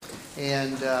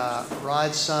And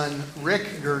Rod's son, Rick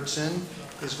Gertson,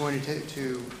 is going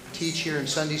to teach here in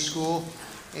Sunday school,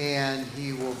 and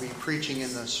he will be preaching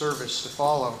in the service to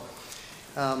follow.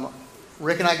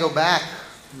 Rick and I go back,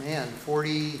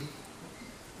 42,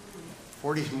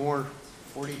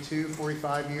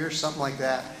 45 years, something like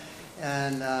that.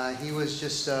 And he was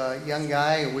just a young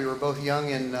guy, and we were both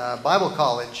young in Bible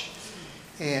college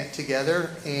together.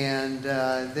 And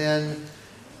then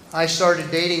I started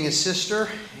dating his sister,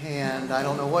 and I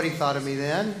don't know what he thought of me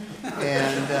then.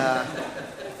 And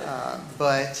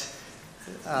but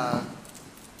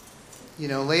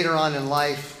later on in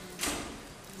life,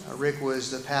 Rick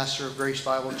was the pastor of Grace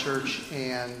Bible Church,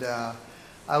 and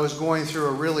I was going through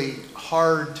a really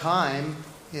hard time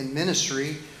in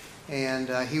ministry, and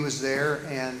he was there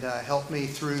and helped me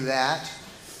through that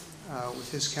with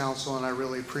his counsel, and I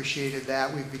really appreciated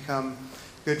that. We've become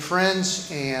good friends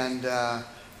and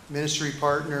ministry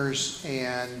partners,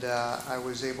 and I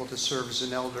was able to serve as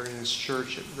an elder in his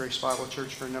church at Grace Bible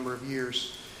Church for a number of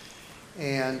years.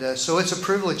 And so it's a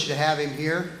privilege to have him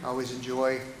here. I always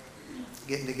enjoy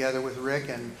getting together with Rick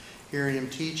and hearing him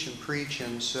teach and preach.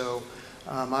 And so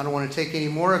I don't want to take any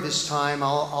more of his time.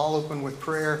 I'll open with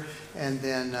prayer, and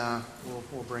then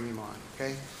we'll bring him on.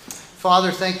 Okay?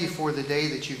 Father, thank you for the day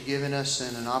that you've given us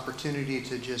and an opportunity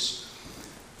to just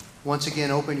once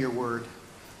again open your word.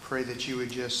 Pray that you would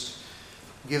just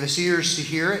give us ears to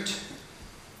hear it.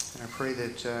 And I pray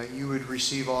that you would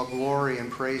receive all glory and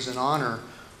praise and honor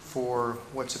for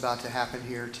what's about to happen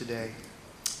here today.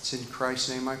 It's in Christ's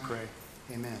name I pray.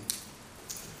 Amen.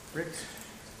 Rick?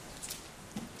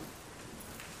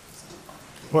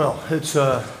 Well, it's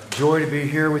a joy to be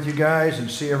here with you guys and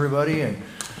see everybody and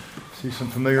see some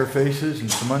familiar faces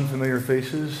and some unfamiliar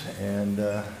faces,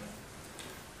 and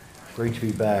great to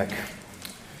be back.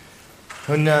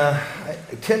 And I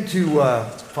tend to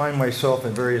find myself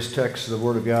in various texts of the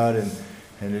Word of God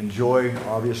and enjoy,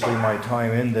 obviously, my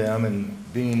time in them, and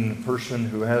being a person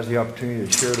who has the opportunity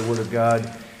to share the Word of God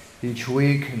each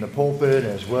week in the pulpit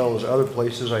as well as other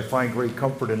places. I find great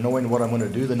comfort in knowing what I'm going to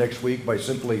do the next week by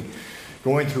simply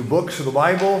going through books of the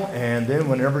Bible. And then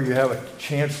whenever you have a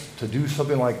chance to do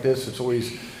something like this, it's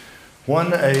always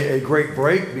a great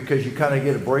break, because you kind of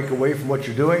get a break away from what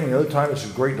you're doing, and the other time it's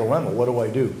a great dilemma. What do I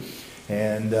do?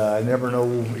 And I never know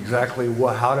exactly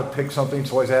how to pick something,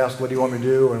 so I always ask, what do you want me to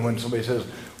do? And when somebody says,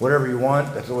 whatever you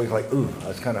want, that's always like, ooh, I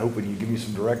was kind of hoping you'd give me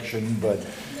some direction. But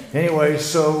anyway,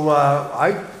 so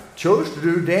I chose to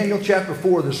do Daniel chapter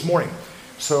 4 this morning.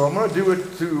 So I'm going to do it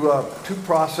through two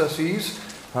processes.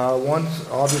 One,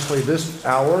 obviously, this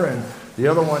hour, and the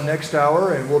other one next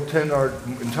hour, and we'll spend our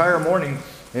entire morning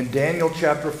in Daniel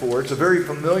chapter 4. It's a very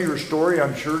familiar story,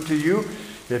 I'm sure, to you.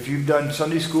 If you've done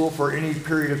Sunday school for any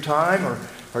period of time,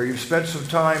 or you've spent some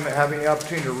time having the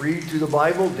opportunity to read through the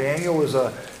Bible, Daniel is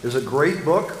a great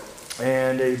book,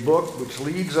 and a book which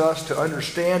leads us to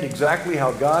understand exactly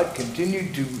how God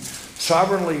continued to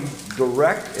sovereignly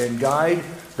direct and guide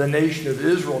the nation of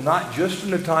Israel, not just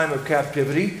in the time of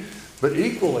captivity, but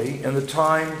equally in the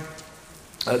time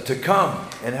to come,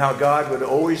 and how God would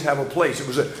always have a place. It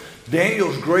was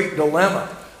Daniel's great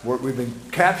dilemma, where we've been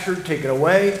captured, taken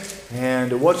away,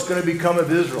 and what's going to become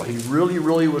of Israel. He really,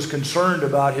 really was concerned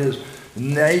about his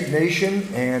nation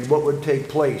and what would take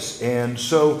place. And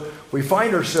so we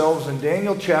find ourselves in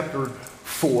Daniel chapter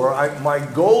 4. My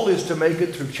goal is to make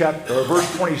it through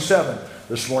verse 27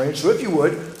 this morning. So if you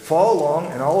would, follow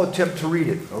along, and I'll attempt to read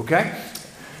it, okay?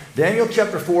 Daniel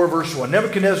chapter 4, verse 1.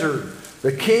 Nebuchadnezzar,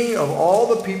 the king of all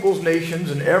the peoples, nations,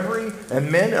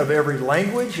 and men of every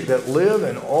language that live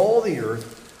in all the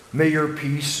earth, may your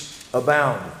peace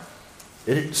abound.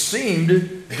 It seemed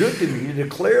good to me to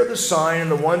declare the sign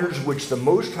and the wonders which the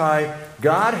Most High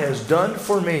God has done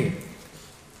for me.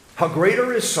 How great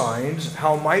are his signs,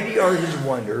 how mighty are his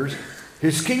wonders.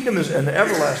 His kingdom is an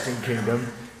everlasting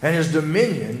kingdom, and his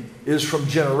dominion is from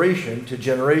generation to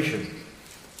generation.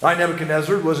 I,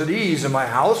 Nebuchadnezzar, was at ease in my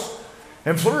house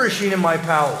and flourishing in my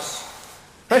palace.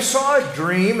 I saw a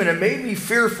dream, and it made me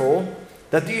fearful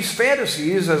that these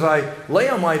fantasies, as I lay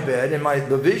on my bed, and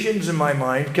the visions in my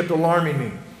mind kept alarming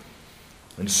me.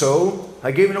 And so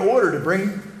I gave an order to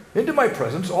bring into my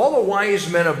presence all the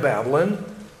wise men of Babylon,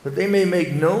 that they may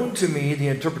make known to me the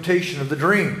interpretation of the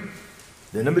dream.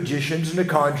 Then the magicians and the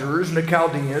conjurers and the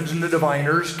Chaldeans and the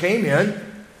diviners came in, and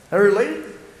I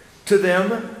related the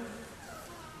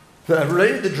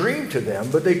dream to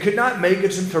them, but they could not make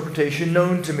its interpretation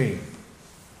known to me.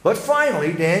 But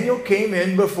finally Daniel came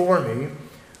in before me,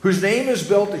 whose name is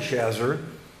Belteshazzar,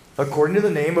 according to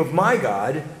the name of my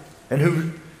God,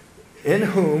 and in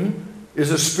whom is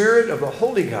the spirit of the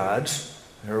holy gods,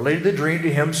 and I related the dream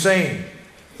to him, saying,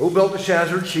 O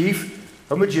Belteshazzar,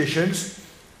 chief of magicians,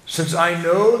 since I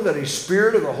know that a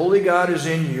spirit of the holy God is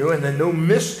in you, and that no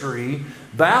mystery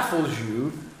baffles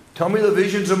you, tell me the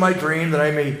visions of my dream, that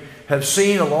I may have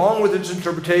seen along with its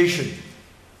interpretation.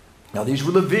 Now these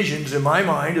were the visions in my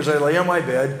mind as I lay on my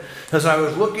bed. As I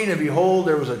was looking, and behold,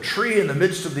 there was a tree in the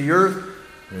midst of the earth,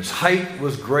 and its height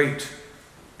was great.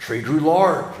 The tree grew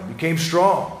large and became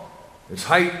strong. Its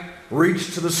height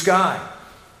reached to the sky.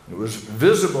 It was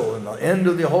visible in the end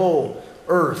of the whole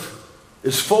earth.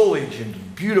 Its foliage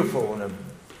and beautiful, and a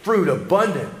fruit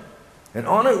abundant. And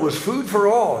on it was food for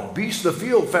all, and beasts of the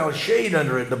field found shade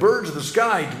under it. The birds of the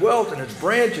sky dwelt in its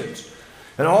branches,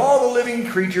 and all the living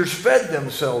creatures fed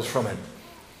themselves from it.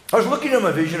 I was looking at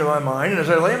my vision in my mind, and as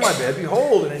I lay in my bed,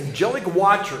 behold, an angelic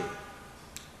watcher,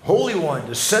 Holy One,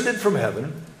 descended from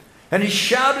heaven, and he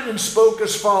shouted and spoke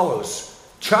as follows: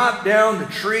 chop down the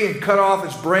tree and cut off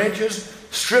its branches,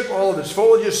 strip all of its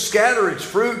foliage, scatter its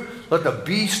fruit, let the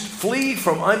beast flee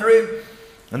from under it,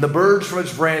 and the birds from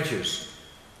its branches.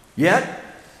 Yet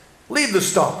leave the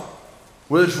stump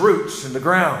with its roots in the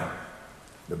ground,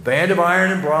 the band of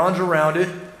iron and bronze around it,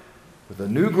 with the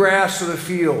new grass of the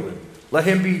field. And let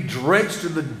him be drenched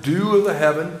in the dew of the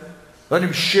heaven. Let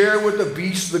him share with the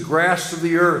beasts the grass of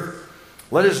the earth.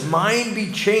 Let his mind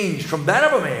be changed from that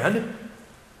of a man, and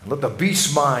let the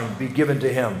beast's mind be given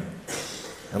to him.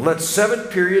 And let 7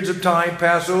 periods of time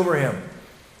pass over him.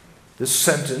 This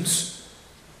sentence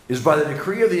is by the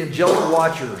decree of the angelic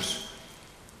watchers.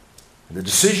 And the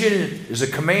decision is a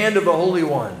command of the holy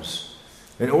ones,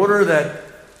 in order that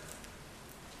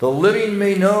the living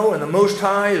may know, and the Most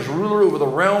High is ruler over the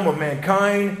realm of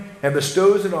mankind, and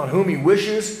bestows it on whom he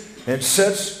wishes, and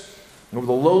sets over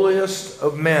the lowliest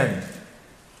of men.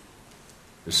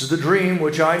 This is the dream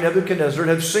which I, Nebuchadnezzar,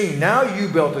 have seen. Now you,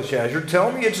 Belteshazzar,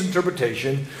 tell me its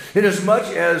interpretation,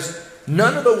 inasmuch as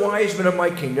none of the wise men of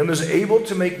my kingdom is able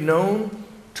to make known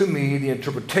to me the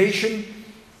interpretation,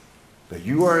 but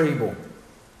you are able.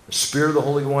 The Spirit of the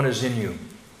Holy One is in you.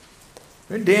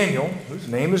 And Daniel, whose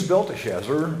name is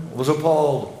Belteshazzar, was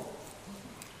appalled.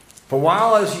 For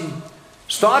while as his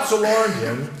thoughts alarmed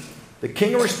him, the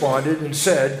king responded and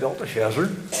said, Belteshazzar,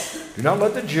 do not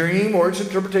let the dream or its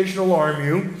interpretation alarm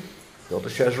you.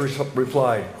 Belteshazzar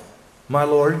replied, my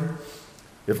lord,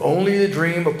 if only the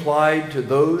dream applied to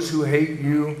those who hate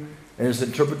you, and its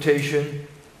interpretation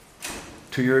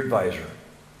to your advisor.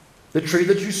 The tree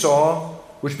that you saw,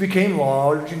 which became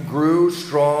large and grew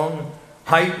strong,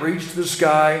 height reached to the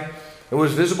sky, and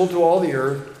was visible to all the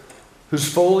earth,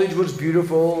 whose foliage was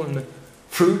beautiful, and the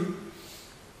fruit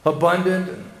abundant,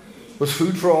 and was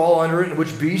food for all under it, in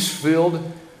which beasts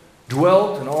filled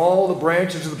dwelt, and all the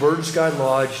branches of the bird sky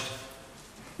lodged.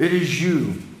 It is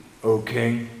you, O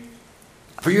king,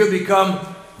 for you have become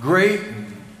great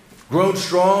and grown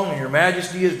strong, and your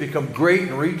majesty has become great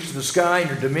and reached to the sky, and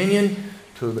your dominion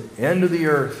to the end of the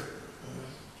earth.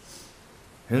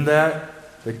 In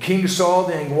that the king saw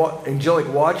the angelic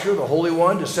watcher, the Holy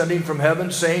One, descending from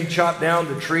heaven, saying, chop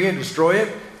down the tree and destroy it,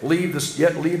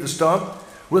 yet leave the stump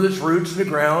with its roots in the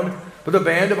ground, but the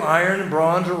band of iron and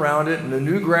bronze around it, and the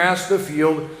new grass of the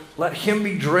field, let him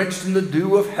be drenched in the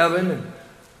dew of heaven, and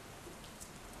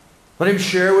let him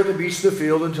share with the beasts of the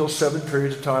field until 7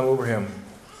 periods of time over him.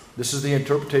 This is the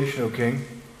interpretation, O king,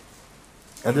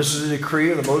 and this is the decree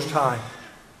of the Most High,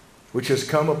 which has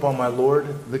come upon my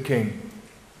Lord the king,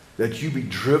 that you be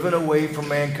driven away from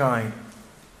mankind,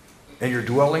 and your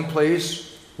dwelling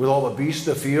place with all the beasts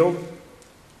of the field,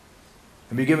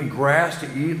 and be given grass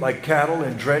to eat like cattle,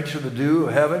 and drenched in the dew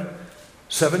of heaven.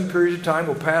 7 periods of time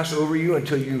will pass over you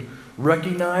until you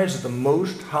recognize that the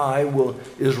Most High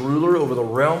is ruler over the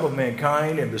realm of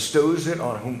mankind, and bestows it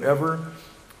on whomever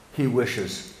he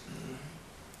wishes.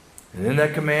 And in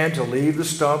that command to leave the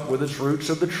stump with its roots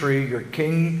of the tree, your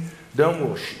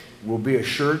kingdom will be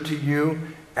assured to you,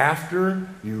 after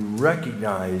you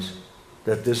recognize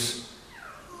that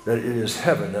it is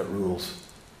heaven that rules.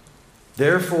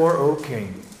 Therefore, O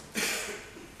king,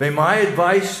 may my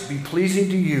advice be pleasing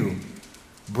to you.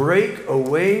 Break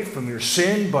away from your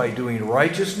sin by doing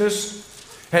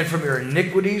righteousness, and from your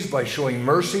iniquities by showing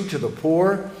mercy to the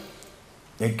poor,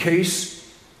 in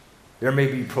case there may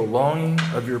be prolonging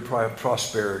of your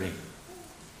prosperity.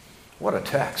 What a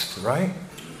text, right?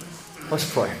 Let's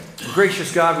pray.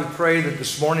 Gracious God, we pray that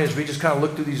this morning, as we just kind of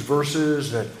look through these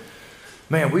verses, that,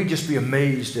 man, we'd just be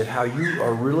amazed at how you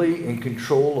are really in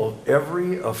control of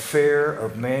every affair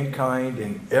of mankind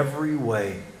in every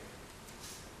way.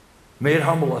 May it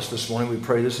humble us this morning. We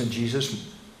pray this in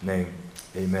Jesus' name.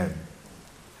 Amen.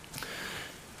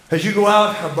 As you go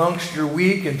out amongst your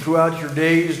week and throughout your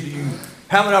days, do you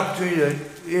have an opportunity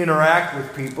to interact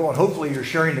with people, and hopefully you're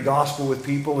sharing the gospel with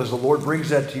people as the Lord brings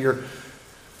that to your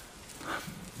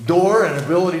door and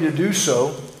ability to do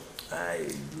so.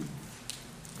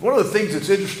 One of the things that's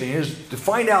interesting is to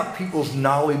find out people's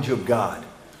knowledge of God.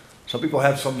 Some people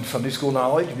have some Sunday school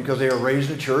knowledge because they are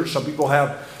raised in church. Some people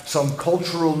have some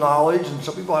cultural knowledge, and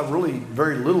some people have really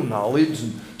very little knowledge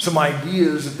and some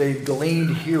ideas that they've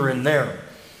gleaned here and there.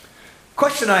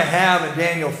 Question I have in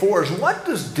Daniel 4 is, what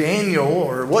does Daniel,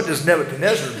 or what does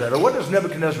Nebuchadnezzar, or what does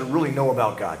Nebuchadnezzar really know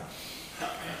about God?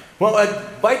 Well,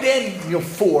 by Daniel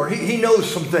 4, he knows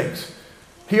some things.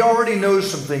 He already knows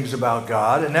some things about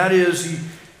God, and that is,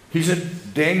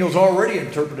 Daniel's already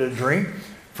interpreted a dream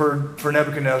for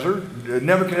Nebuchadnezzar.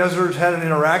 Nebuchadnezzar's had an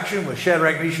interaction with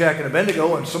Shadrach, Meshach, and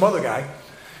Abednego and some other guy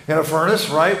in a furnace,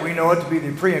 right? We know it to be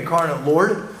the pre-incarnate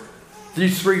Lord.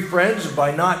 These three friends,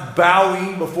 by not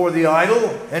bowing before the idol,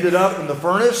 ended up in the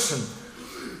furnace, and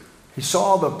he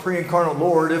saw the pre-incarnate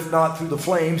Lord. If not through the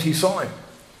flames, he saw him.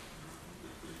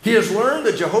 He has learned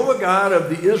that Jehovah God of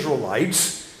the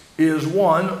Israelites is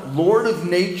one, Lord of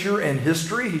nature and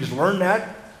history. He's learned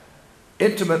that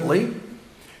intimately.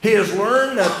 He has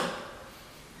learned that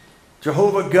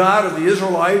Jehovah God of the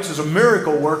Israelites is a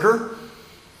miracle worker.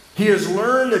 He has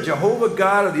learned that Jehovah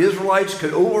God of the Israelites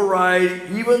could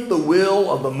override even the will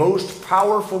of the most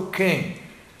powerful king.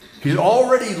 He's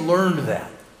already learned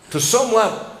that to some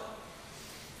level.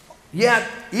 Yet,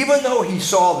 even though he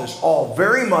saw this all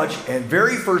very much and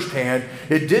very firsthand,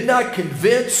 it did not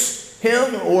convince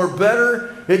him, or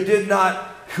better, it did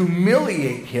not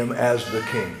humiliate him as the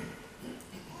king.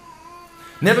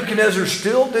 Nebuchadnezzar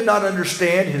still did not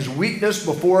understand his weakness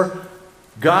before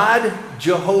God,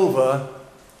 Jehovah,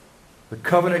 the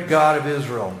covenant God of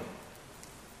Israel.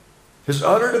 His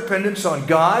utter dependence on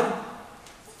God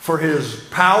for his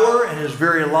power and his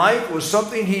very life was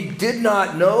something he did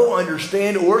not know,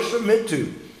 understand, or submit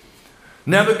to.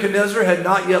 Nebuchadnezzar had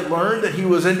not yet learned that he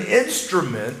was an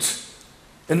instrument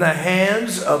in the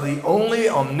hands of the only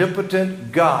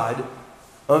omnipotent God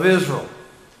of Israel.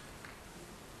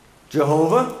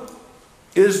 Jehovah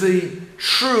is the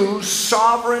true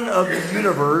sovereign of the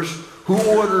universe who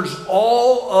orders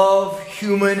all of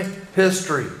human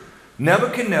history.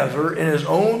 Nebuchadnezzar, in his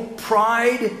own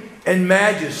pride and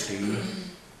majesty,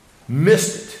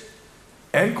 missed it.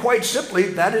 And quite simply,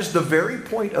 that is the very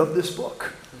point of this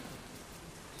book.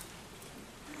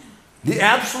 The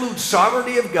absolute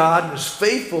sovereignty of God and his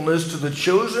faithfulness to the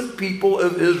chosen people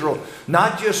of Israel,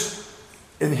 not just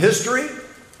in history,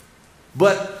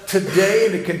 but today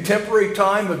in the contemporary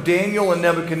time of Daniel and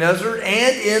Nebuchadnezzar,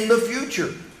 and in the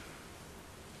future.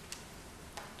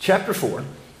 Chapter 4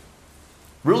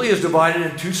 really is divided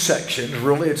in two sections.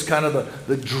 Really, it's kind of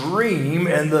the dream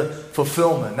and the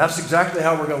fulfillment. That's exactly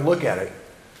how we're going to look at it.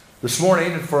 This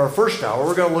morning, for our first hour,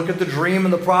 we're going to look at the dream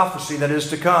and the prophecy that is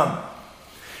to come.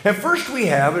 And first we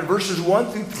have, in verses 1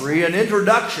 through 3, an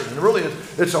introduction. And really,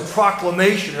 it's a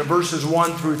proclamation in verses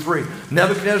 1 through 3.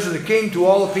 Nebuchadnezzar the king, to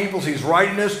all the peoples, he's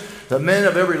writing this. The men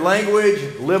of every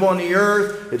language live on the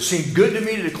earth. It seemed good to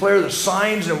me to declare the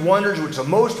signs and wonders which the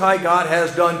Most High God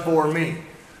has done for me.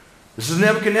 This is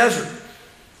Nebuchadnezzar.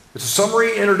 It's a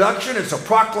summary introduction. It's a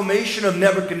proclamation of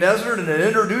Nebuchadnezzar, and it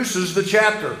introduces the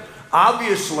chapter.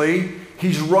 Obviously,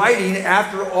 he's writing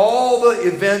after all the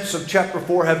events of chapter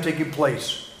 4 have taken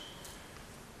place.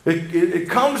 It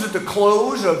comes at the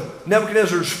close of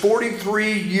Nebuchadnezzar's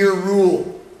 43-year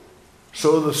rule.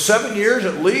 So the 7 years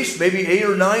at least, maybe 8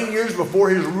 or 9 years before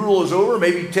his rule is over,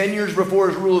 maybe 10 years before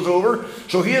his rule is over.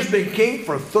 So he has been king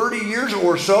for 30 years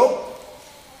or so.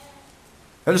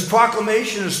 And his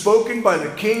proclamation is spoken by the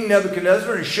king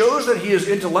Nebuchadnezzar, and it shows that he is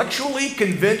intellectually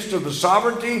convinced of the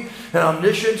sovereignty and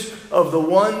omniscience of the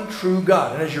one true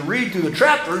God. And as you read through the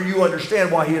chapter, you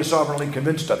understand why he is sovereignly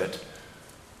convinced of it.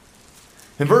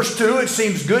 In verse 2, it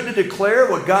seems good to declare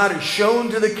what God has shown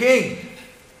to the king.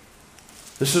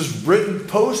 This is written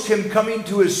post him coming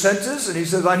to his senses, and he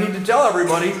says, I need to tell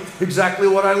everybody exactly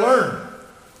what I learned.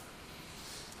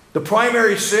 The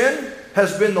primary sin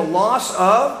has been the loss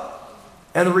of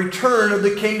and the return of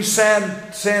the king's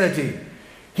sanity.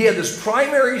 He had this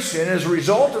primary sin. As a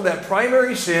result of that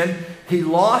primary sin, he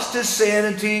lost his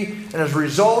sanity, and as a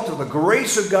result of the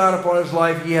grace of God upon his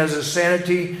life, he has his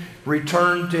sanity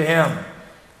returned to him.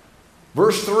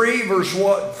 Verse 3,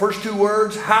 first two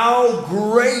words, how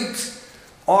great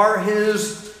are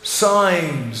his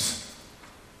signs.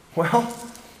 Well,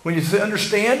 when you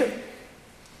understand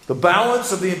the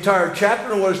balance of the entire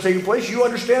chapter and what is taking place, you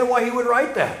understand why he would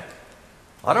write that.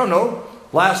 I don't know.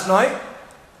 Last night,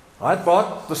 I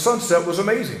thought the sunset was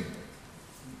amazing.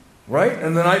 right?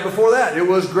 And the night before that, it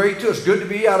was great too. It's good to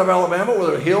be out of Alabama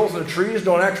where the hills and the trees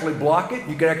don't actually block it.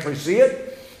 You can actually see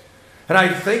it. And I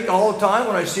think all the time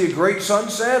when I see a great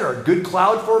sunset or a good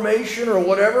cloud formation or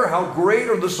whatever, how great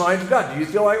are the signs of God. Do you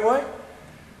feel that way?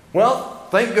 Well,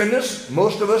 thank goodness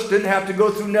most of us didn't have to go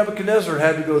through Nebuchadnezzar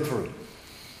had to go through.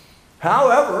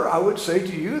 However, I would say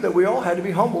to you that we all had to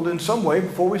be humbled in some way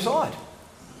before we saw it.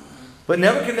 But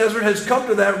Nebuchadnezzar has come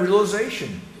to that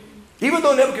realization. Even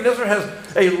though Nebuchadnezzar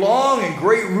has a long and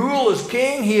great rule as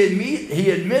king,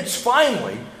 he admits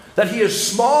finally that he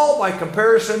is small by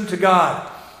comparison to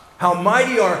God. How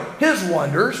mighty are his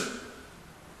wonders.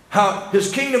 How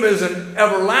his kingdom is an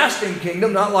everlasting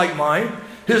kingdom, not like mine.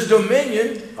 His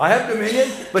dominion, I have dominion,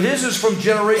 but his is from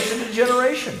generation to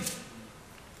generation.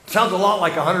 Sounds a lot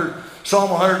like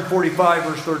Psalm 145,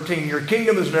 verse 13. Your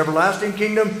kingdom is an everlasting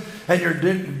kingdom, and your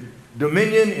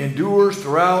dominion endures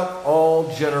throughout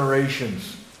all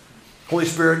generations. Holy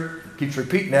Spirit keeps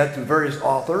repeating that through various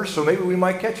authors, so maybe we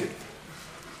might catch it.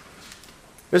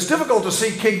 It's difficult to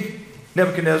see King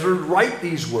Nebuchadnezzar write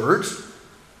these words.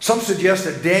 Some suggest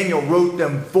that Daniel wrote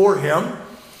them for him,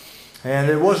 and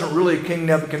it wasn't really King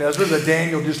Nebuchadnezzar, that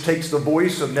Daniel just takes the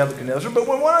voice of Nebuchadnezzar. But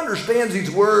when one understands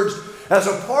these words as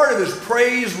a part of his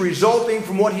praise resulting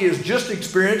from what he has just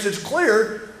experienced, it's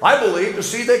clear, I believe, to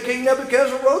see that King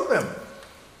Nebuchadnezzar wrote them.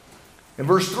 In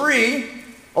verse 3,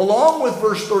 along with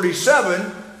verse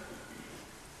 37,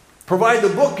 provide the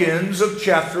bookends of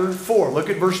chapter 4. Look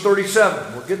at verse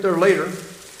 37. We'll get there later.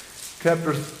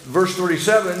 Verse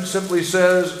 37 simply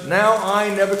says, Now I,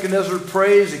 Nebuchadnezzar,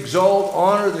 praise, exalt,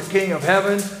 honor the King of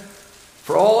heaven,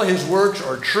 for all his works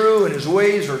are true and his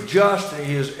ways are just, and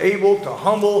he is able to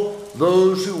humble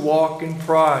those who walk in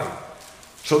pride.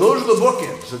 So those are the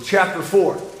bookends of chapter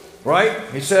 4, right?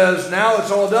 He says, now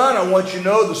it's all done. I want you to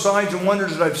know the signs and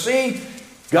wonders that I've seen.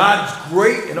 God's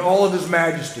great in all of his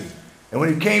majesty. And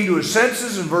when he came to his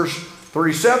senses in verse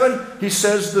 37, he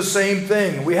says the same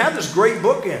thing. We have this great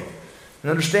bookend. And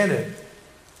understand it.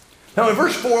 Now in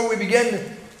verse 4 we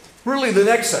begin really the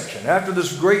next section. After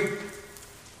this great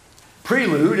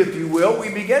prelude, if you will, we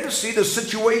begin to see the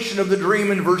situation of the dream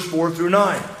in verse 4 through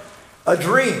 9. A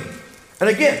dream.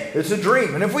 And again, it's a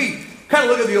dream. And if we kind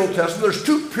of look at the Old Testament, there's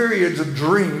two periods of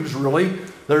dreams really.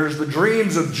 There's the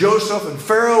dreams of Joseph and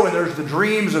Pharaoh, and there's the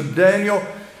dreams of Daniel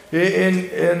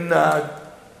in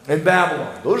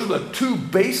Babylon. Those are the two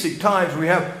basic times we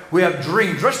have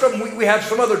dreams. The rest of them, we have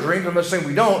some other dreams. I'm not saying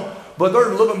we don't, but they're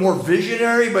a little bit more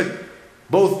visionary. But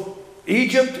both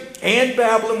Egypt and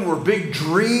Babylon were big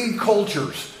dream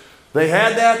cultures. They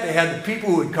had that. They had the people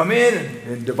who would come in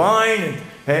and divine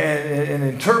and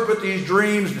interpret these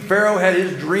dreams. Pharaoh had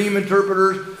his dream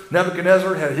interpreters.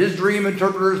 Nebuchadnezzar had his dream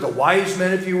interpreters, the wise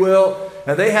men, if you will.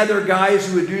 And they had their guys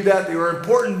who would do that. They were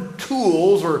important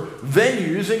tools or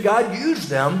venues, and God used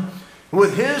them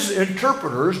with his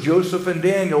interpreters, Joseph and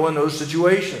Daniel, in those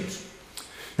situations.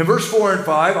 In verse 4 and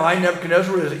 5, I,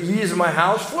 Nebuchadnezzar, was at ease in my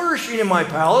house, flourishing in my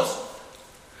palace.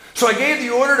 So I gave the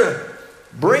order to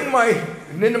bring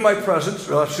into my presence.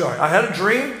 I had a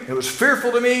dream. It was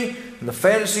fearful to me, and the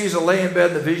fantasies that lay in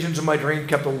bed, the visions of my dream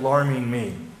kept alarming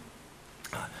me.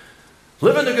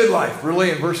 Living the good life,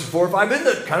 really, in verses 4 and 5. Isn't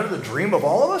that kind of the dream of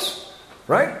all of us?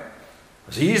 Right? I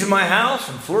was ease in my house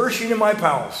and flourishing in my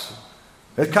palace.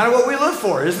 That's kind of what we live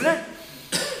for, isn't it?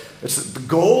 It's the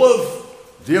goal of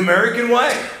the American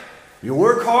way. You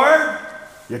work hard,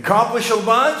 you accomplish a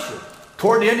bunch,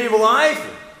 toward the end of your life,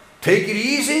 you take it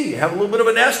easy, you have a little bit of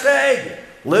a nest egg,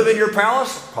 you live in your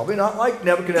palace, probably not like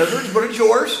Nebuchadnezzar's, but it's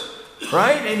yours,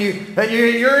 right? And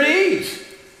you're at ease.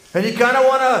 And you kind of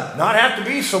want to not have to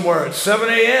be somewhere at 7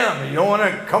 a.m. And you don't want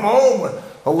to come home with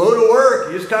a load of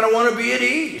work. You just kind of want to be at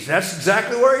ease. That's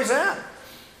exactly where he's at.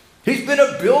 He's been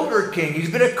a builder king. He's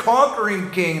been a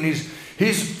conquering king. And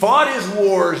he's fought his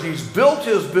wars. And he's built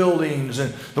his buildings.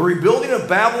 And the rebuilding of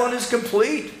Babylon is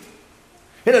complete.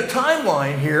 In a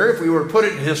timeline here, if we were to put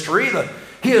it in history,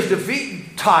 he has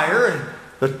defeated Tyre.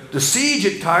 And the siege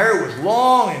at Tyre was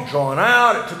long and drawn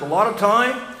out. It took a lot of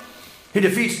time. He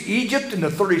defeats Egypt in the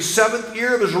 37th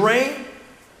year of his reign.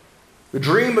 The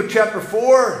dream of chapter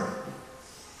 4,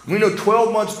 we know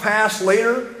 12 months pass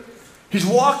later. He's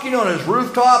walking on his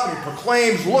rooftop and he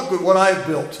proclaims, look at what I've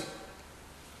built.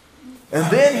 And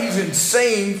then he's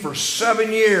insane for 7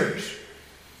 years.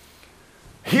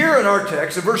 Here in our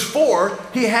text, in verse 4,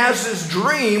 he has this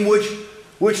dream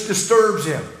which disturbs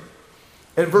him.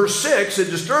 In verse 6, it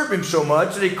disturbed him so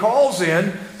much that he calls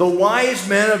in the wise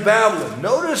men of Babylon.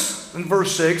 Notice in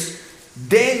verse 6,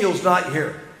 Daniel's not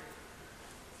here.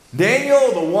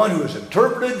 Daniel, the one who has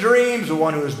interpreted dreams, the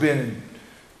one who has been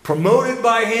promoted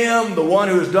by him, the one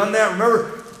who has done that.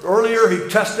 Remember, earlier, he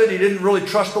tested. He didn't really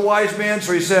trust the wise man,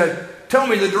 so he said, tell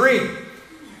me the dream.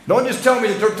 Don't just tell me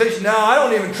the interpretation. Now, I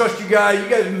don't even trust you guys. You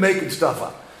guys are making stuff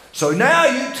up. So now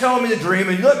you tell me the dream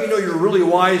and you let me know you're really a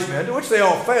wise man, to which they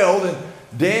all failed, and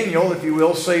Daniel, if you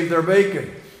will, saved their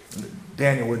bacon.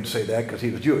 Daniel wouldn't say that because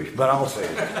he was Jewish, but I'll say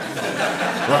it.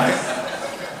 Right?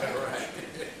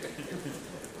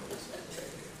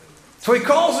 So he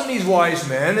calls in these wise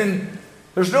men, and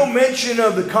there's no mention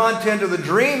of the content of the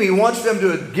dream. He wants them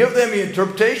to give them the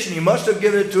interpretation. He must have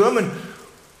given it to them. And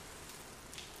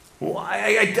well,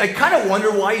 I kind of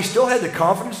wonder why he still had the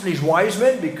confidence in these wise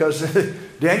men, because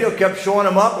Daniel kept showing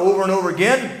them up over and over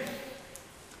again.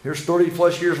 Here's 30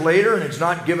 plus years later, and it's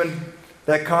not given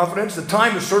that confidence. The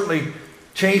time has certainly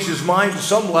changed his mind to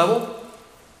some level.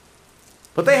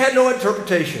 But they had no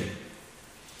interpretation.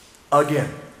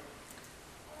 Again.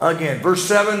 Verse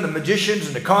 7, the magicians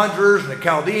and the conjurers and the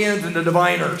Chaldeans and the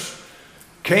diviners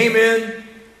came in.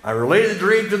 I related the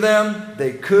dream to them.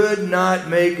 They could not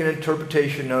make an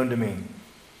interpretation known to me.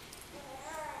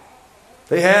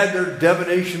 They had their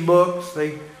divination books.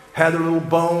 They had their little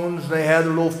bones. They had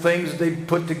their little things that they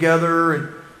put together.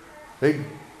 And they'd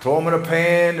throw them in a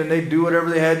pan and they'd do whatever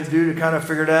they had to do to kind of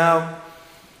figure it out.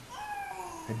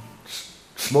 They'd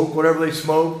smoke whatever they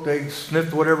smoked. They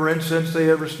sniffed whatever incense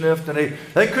they ever sniffed. And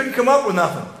they couldn't come up with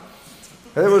nothing.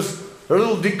 Their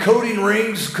little decoding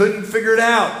rings couldn't figure it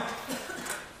out.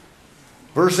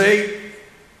 Verse 8,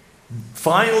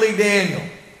 finally Daniel.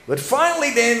 But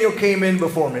finally Daniel came in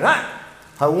before me. And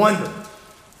I wonder.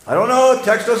 I don't know. The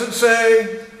text doesn't say.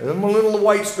 There's a little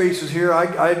white spaces here.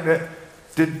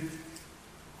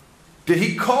 Did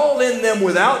he call in them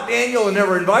without Daniel and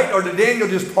never invite? Or did Daniel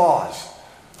just pause?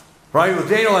 Right? Was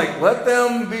Daniel like, let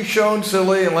them be shown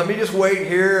silly and let me just wait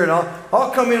here and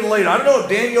I'll come in later. I don't know if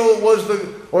Daniel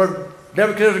or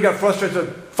Nebuchadnezzar got frustrated and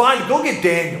said, fine, go get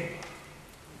Daniel.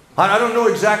 I don't know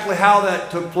exactly how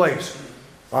that took place.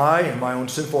 I, in my own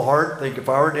sinful heart, think if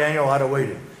I were Daniel, I'd have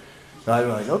waited. I'd be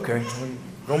like, okay,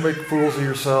 don't make fools of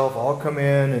yourself. I'll come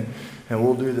in and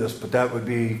we'll do this. But that would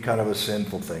be kind of a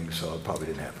sinful thing, so it probably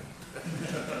didn't happen.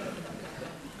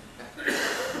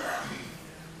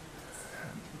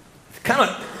 It kind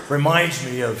of reminds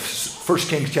me of 1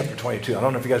 Kings chapter 22. I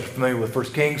don't know if you guys are familiar with 1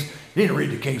 Kings. You need to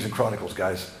read the Kings and Chronicles,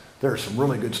 guys. There are some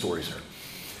really good stories there.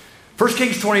 1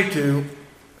 Kings 22,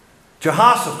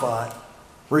 Jehoshaphat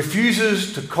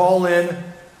refuses to call in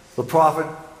the prophet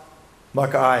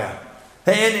Micaiah.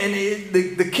 And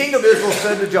the king of Israel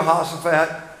said to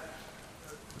Jehoshaphat,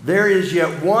 there is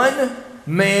yet one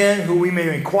man who we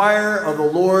may inquire of the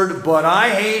Lord, but I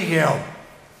hate him,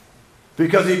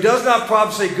 because he does not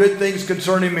prophesy good things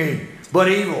concerning me, but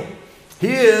evil.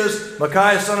 He is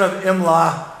Micaiah, son of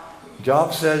Imlah.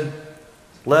 Job said,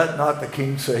 let not the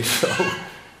king say so.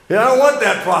 I don't want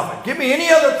that prophet. Give me any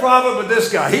other prophet but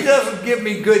this guy. He doesn't give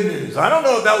me good news. I don't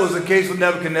know if that was the case with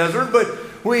Nebuchadnezzar, but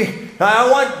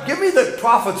give me the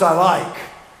prophets I like.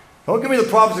 Don't give me the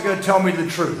prophets that are going to tell me the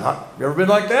truth. Huh? You ever been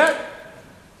like that?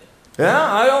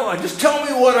 Yeah, just tell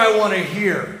me what I want to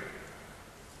hear.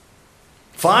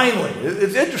 Finally,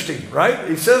 it's interesting, right?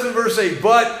 He says in verse 8,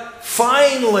 but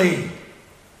finally.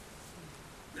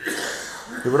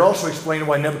 It would also explain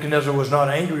why Nebuchadnezzar was not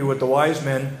angry with the wise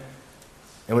men,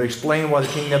 and would explain why the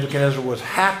king Nebuchadnezzar was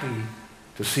happy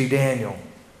to see Daniel.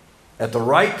 At the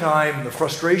right time, the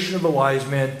frustration of the wise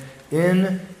men,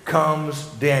 in comes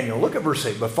Daniel. Look at verse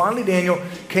 8. But finally Daniel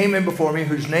came in before me,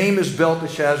 whose name is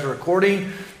Belteshazzar,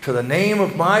 according to the name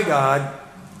of my God.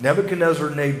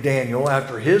 Nebuchadnezzar named Daniel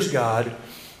after his God,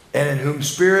 and in whom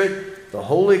spirit the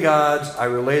holy gods I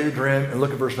related the dream. And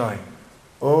look at verse 9.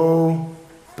 O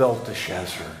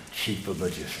Belteshazzar, chief of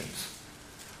magicians.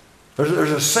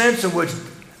 There's a sense in which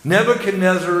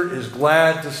Nebuchadnezzar is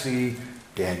glad to see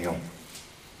Daniel.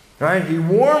 Right? He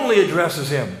warmly addresses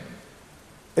him.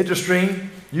 Interesting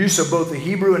use of both the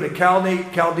Hebrew and the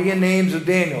Chaldean names of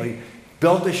Daniel.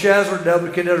 Belteshazzar,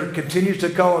 Nebuchadnezzar continues to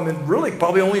call him, and really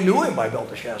probably only knew him by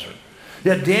Belteshazzar.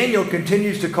 Yet Daniel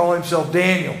continues to call himself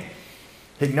Daniel.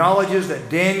 He acknowledges that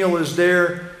Daniel is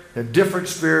there in a different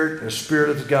spirit, a spirit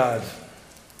of the gods.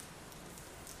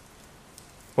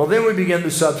 Well, then we begin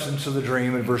the substance of the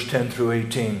dream in verse 10 through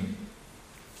 18.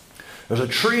 There's a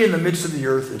tree in the midst of the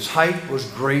earth. Its height was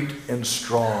great and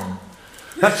strong.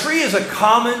 That tree is a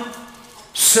common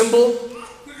symbol.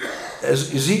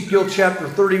 As Ezekiel chapter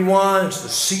 31, it's the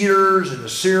cedars in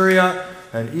Assyria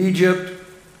and Egypt.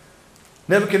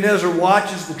 Nebuchadnezzar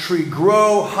watches the tree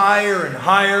grow higher and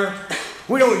higher.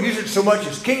 We don't use it so much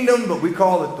as kingdom, but we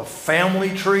call it the family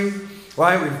tree.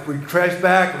 Right? We trace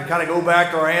back, we kind of go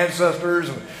back to our ancestors.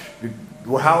 And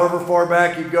however far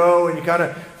back you go, and you kind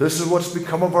of, this is what's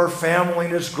become of our family,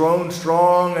 and it's grown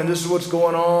strong, and this is what's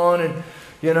going on, and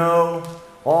you know,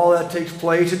 all that takes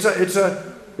place. It's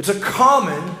a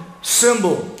common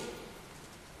symbol.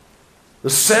 The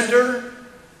center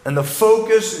and the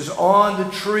focus is on the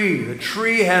tree. The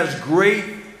tree has great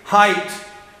height,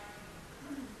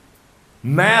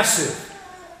 massive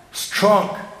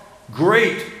trunk,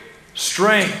 great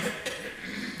strength.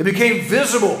 It became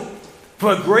visible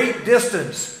from a great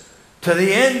distance to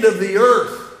the end of the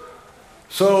earth.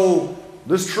 So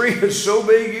this tree is so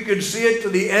big you can see it to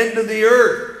the end of the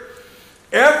earth.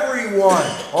 Everyone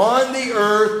on the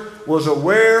earth was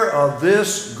aware of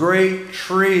this great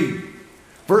tree.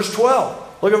 Verse 12.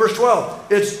 Look at verse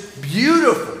 12. It's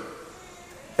beautiful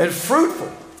and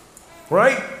fruitful,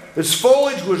 right? Its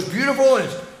foliage was beautiful and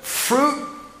its fruit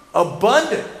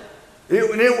abundant.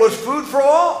 It was food for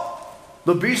all.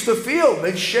 The beasts of the field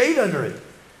made shade under it.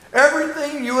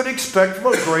 Everything you would expect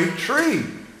from a great tree.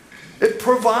 It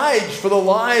provides for the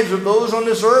lives of those on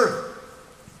this earth.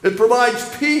 It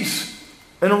provides peace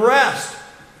and rest,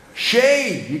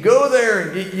 shade. You go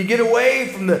there and you get away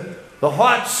from the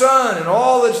hot sun and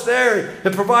all that's there.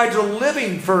 It provides a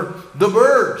living for the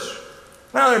birds.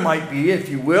 Now there might be, if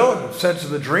you will, in the sense of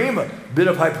the dream, a bit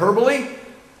of hyperbole,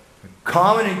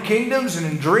 common in kingdoms and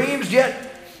in dreams, yet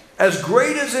as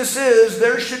great as this is,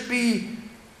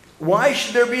 why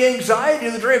should there be anxiety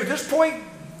in the dream? At this point,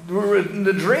 in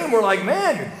the dream, we're like,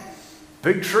 man,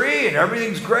 big tree and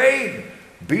everything's great.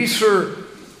 Beasts are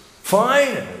fine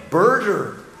and birds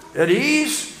are at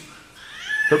ease.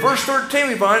 But verse 13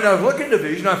 we find, I was looking at the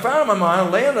vision, I found in my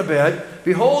mind, lay on the bed,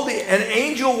 behold, an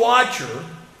angel watcher,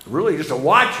 really just a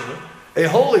watcher, a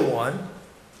holy one,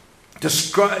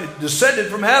 descended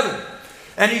from heaven.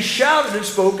 And he shouted and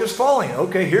spoke as following.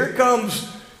 Okay, here comes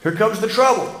the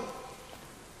trouble.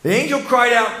 The angel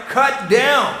cried out, cut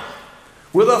down.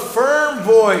 With a firm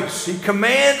voice, he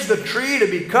commands the tree to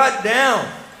be cut down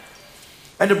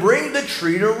and to bring the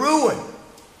tree to ruin.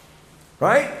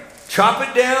 Right? Chop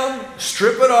it down,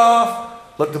 strip it off,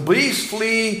 let the beasts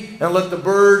flee, and let the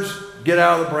birds get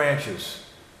out of the branches.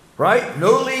 Right?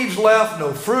 No leaves left,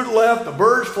 no fruit left, the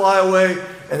birds fly away,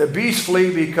 and the beasts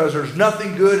flee because there's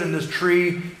nothing good in this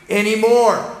tree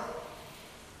anymore.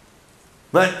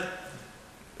 But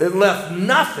it left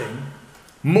nothing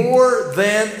more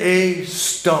than a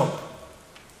stump.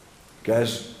 You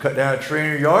guys cut down a tree in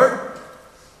your yard,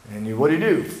 and what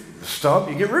do? The stump,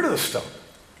 you get rid of the stump.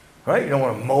 Right? You don't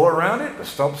want to mow around it. The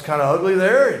stump's kind of ugly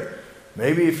there. And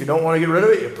maybe if you don't want to get rid of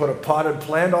it, you put a potted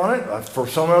plant on it for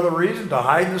some other reason to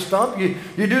hide the stump. You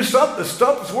do something. The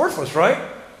stump is worthless, right?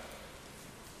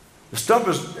 The stump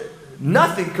is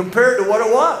nothing compared to what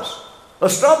it was. A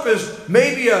stump is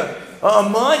maybe a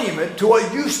monument to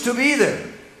what used to be there.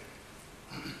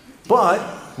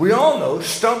 But we all know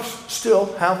stumps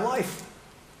still have life.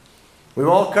 We've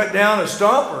all cut down a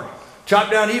stump or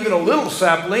chopped down even a little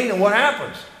sapling, and what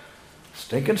happens?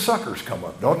 Stinking suckers come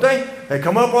up, don't they? They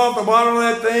come up off the bottom of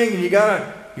that thing, and you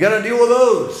gotta deal with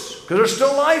those because there's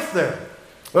still life there.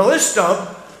 Well, this stump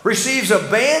receives a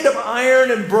band of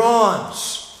iron and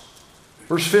bronze.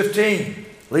 Verse 15,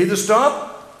 leave the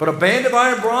stump, put a band of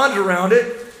iron and bronze around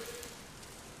it,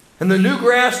 and the new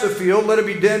grass of the field, let it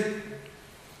be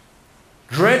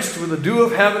drenched with the dew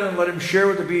of heaven, and let him share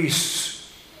with the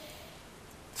beasts.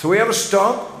 So we have a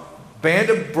stump, band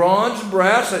of bronze and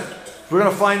brass. That we're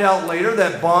going to find out later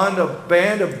that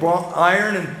band of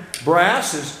iron and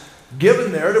brass is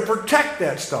given there to protect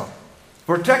that stump,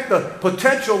 protect the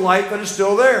potential life that is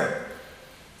still there.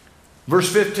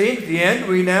 Verse 15, at the end,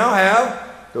 we now have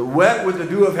the wet with the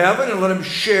dew of heaven, and let him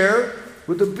share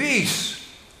with the beasts.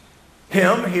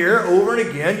 Him here, over and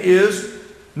again, is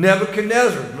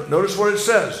Nebuchadnezzar. Notice what it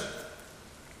says.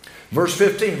 Verse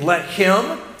 15, let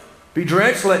him be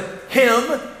drenched, let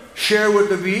him share with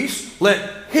the beasts,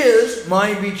 let his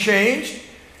mind be changed.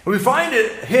 And we find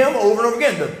it, him over and over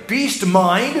again. The beast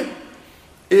mind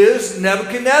is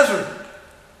Nebuchadnezzar.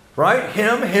 Right?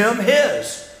 Him,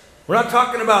 his. We're not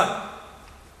talking about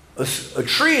a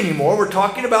tree anymore. We're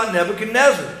talking about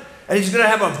Nebuchadnezzar. And he's going to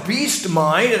have a beast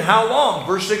mind. And how long?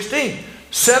 Verse 16.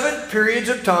 7 periods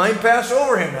of time pass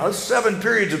over him. Now, this 7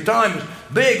 periods of time is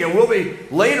big, and will be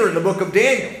later in the book of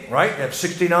Daniel, right? You have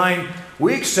 69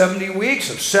 weeks, 70 weeks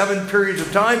of 7 periods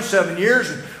of time, 7 years.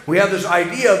 And we have this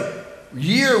idea of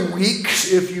year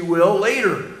weeks, if you will,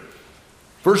 later.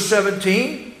 Verse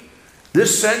 17,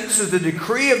 this sentence is the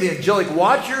decree of the angelic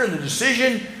watcher, and the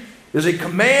decision is a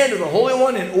command of the Holy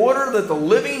One in order that the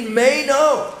living may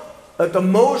know that the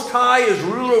Most High is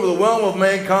ruler over the realm of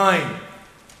mankind.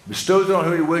 Bestows it on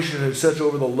whom he wishes, and sets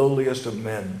over the lowliest of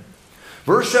men.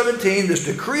 Verse 17, this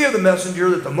decree of the messenger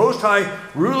that the Most High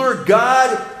ruler,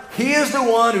 God, He is the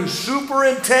one who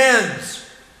superintends.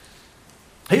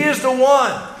 He is the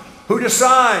one who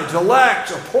decides,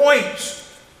 elects,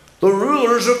 appoints the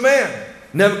rulers of men.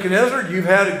 Nebuchadnezzar, you've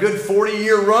had a good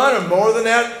 40-year run and more than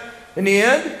that in the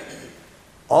end.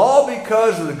 All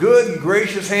because of the good and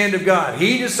gracious hand of God.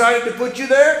 He decided to put you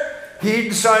there. He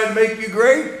decided to make you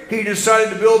great. He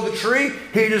decided to build the tree.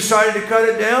 He decided to cut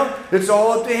it down. It's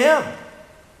all up to Him.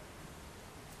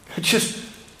 It just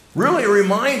really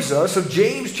reminds us of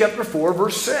James chapter 4,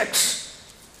 verse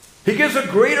 6. He gives a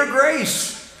greater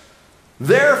grace.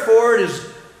 Therefore it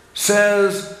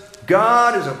says,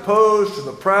 God is opposed to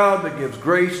the proud but gives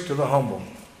grace to the humble.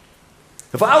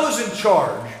 If I was in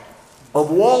charge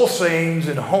of wall sayings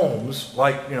in homes,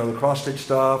 like, the cross-stitch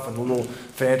stuff and the little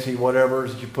fancy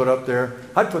whatevers that you put up there,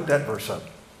 I'd put that verse up.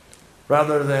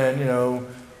 Rather than,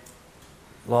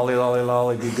 lolly, lolly,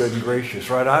 lolly, be good and gracious,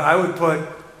 right? I would put,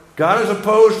 God is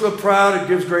opposed to the proud and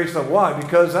gives grace to the. Why?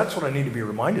 Because that's what I need to be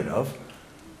reminded of.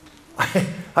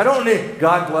 I don't need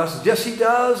God blesses. Yes, He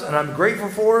does, and I'm grateful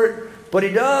for it, but He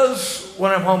does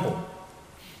when I'm humble.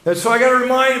 And so I got to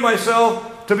remind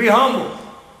myself to be humble.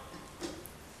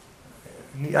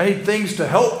 I need things to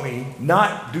help me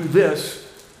not do this,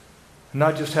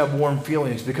 not just have warm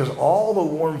feelings, because all the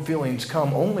warm feelings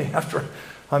come only after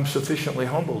I'm sufficiently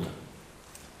humbled.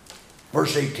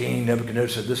 Verse 18,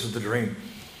 Nebuchadnezzar said, this is the dream.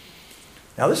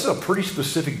 Now, this is a pretty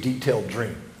specific, detailed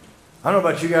dream. I don't know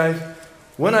about you guys.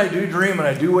 When I do dream and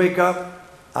I do wake up,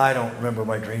 I don't remember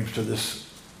my dreams to this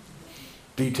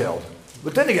detailed.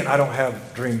 But then again, I don't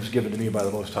have dreams given to me by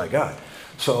the Most High God.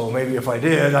 So maybe if I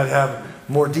did, I'd have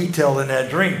more detail than that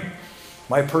dream.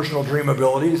 My personal dream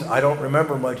abilities, I don't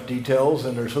remember much details,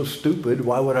 and they're so stupid,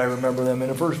 why would I remember them in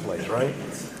the first place, right?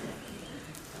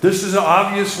 This is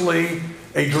obviously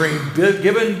a dream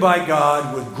given by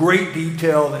God with great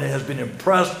detail, and it has been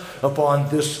impressed upon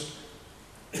this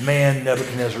man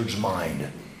Nebuchadnezzar's mind.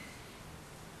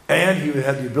 And he would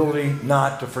have the ability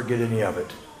not to forget any of it.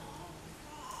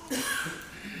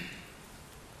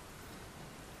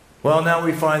 Well, now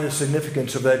we find the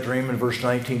significance of that dream in verse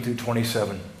 19 through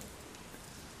 27.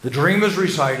 The dream is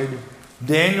recited.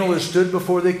 Daniel has stood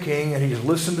before the king and he's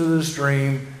listened to this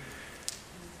dream.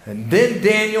 And then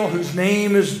Daniel, whose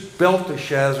name is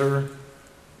Belteshazzar,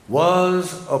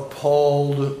 was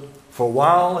appalled, for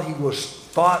while he was,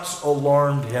 thoughts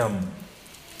alarmed him.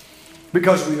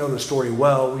 Because we know the story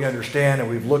well, we understand,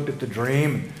 and we've looked at the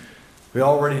dream. We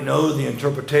already know the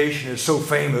interpretation is so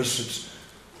famous, it's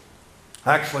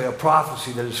actually a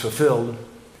prophecy that is fulfilled.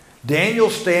 Daniel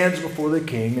stands before the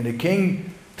king, and the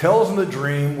king tells him the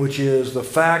dream, which is the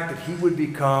fact that he would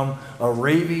become a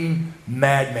raving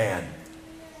madman.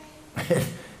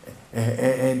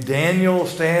 And Daniel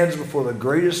stands before the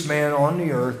greatest man on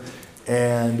the earth,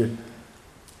 and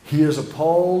he is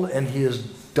appalled and he is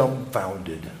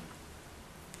dumbfounded.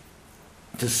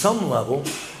 To some level,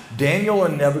 Daniel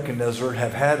and Nebuchadnezzar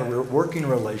have had a working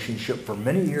relationship for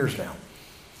many years now.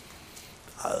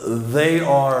 They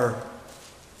are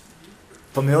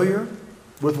familiar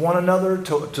with one another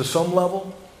to some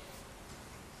level,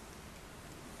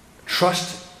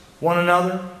 trust one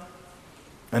another.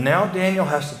 And now Daniel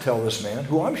has to tell this man,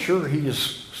 who I'm sure he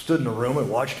just stood in the room and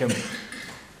watched him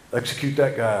execute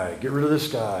that guy, get rid of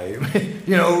this guy,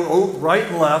 right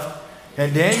and left.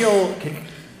 And Daniel,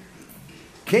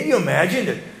 can you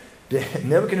imagine that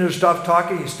Nebuchadnezzar stopped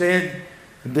talking, he's staying,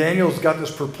 and Daniel's got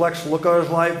this perplexed look on his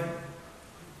life.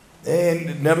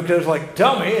 And Nebuchadnezzar's like,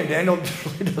 tell me, and Daniel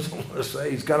really doesn't want to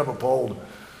say, he's kind of appalled.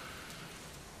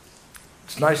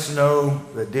 It's nice to know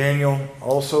that Daniel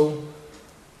also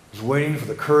was waiting for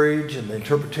the courage and the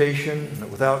interpretation, and that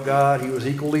without God he was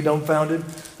equally dumbfounded.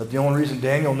 That the only reason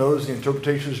Daniel knows the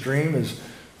interpretation of his dream is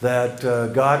that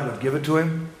God would give it to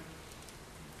him.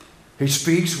 He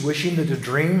speaks wishing that the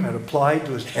dream had applied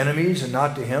to his enemies and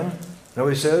not to him. You know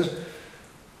what he says?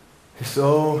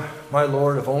 So, my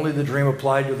Lord, if only the dream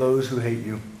applied to those who hate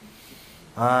you.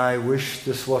 I wish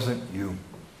this wasn't you.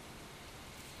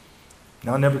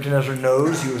 Now Nebuchadnezzar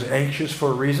knows he was anxious for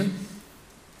a reason.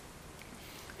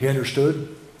 He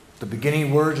understood the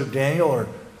beginning words of Daniel are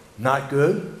not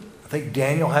good. I think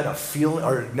Daniel had a feeling,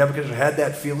 or Nebuchadnezzar had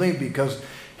that feeling because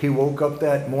he woke up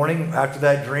that morning after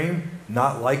that dream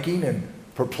not liking and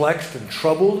perplexed and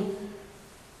troubled.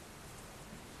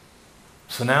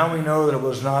 So now we know that it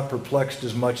was not perplexed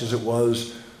as much as it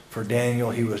was for Daniel.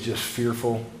 He was just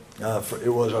fearful. It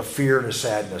was a fear and a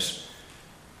sadness.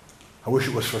 I wish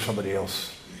it was for somebody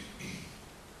else.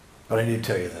 But I need to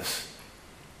tell you this.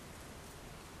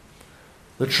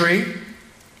 The tree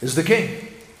is the king.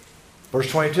 Verse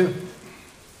 22.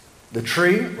 The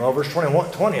tree, well, verse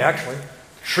 20 actually.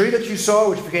 The tree that you saw,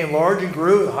 which became large and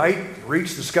grew, the height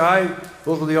reached the sky,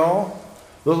 those were the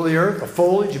earth, the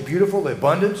foliage, the beautiful, the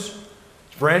abundance,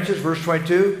 its branches, verse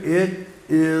 22, it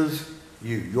is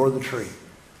you. You're the tree.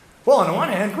 Well, on the one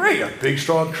hand, great, a big,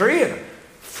 strong tree, and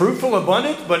fruitful,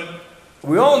 abundant, but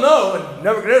we all know, and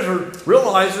Nebuchadnezzar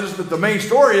realizes that the main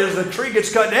story is the tree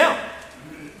gets cut down.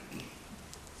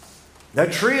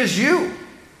 That tree is you.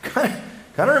 Kind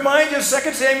of reminds you of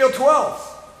 2 Samuel 12.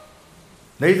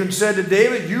 Nathan said to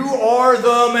David, you are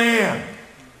the man.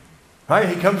 Right?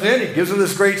 He comes in, he gives him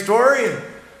this great story, and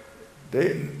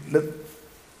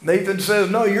Nathan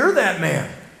says, no, you're that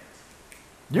man.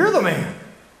 You're the man.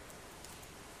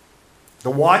 The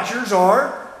watchers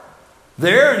are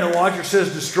there, and the watcher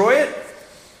says, destroy it.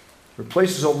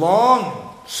 Replaces a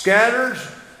long, scatters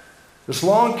this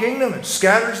long kingdom. It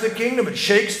scatters the kingdom. It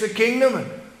shakes the kingdom.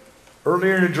 And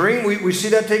earlier in the dream, we see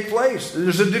that take place.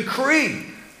 There's a decree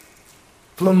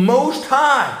from the Most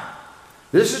High.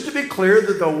 This is to be clear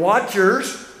that the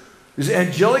watchers, these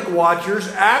angelic watchers,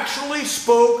 actually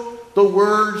spoke the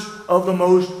words of the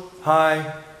Most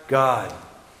High God.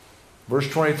 Verse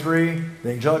 23,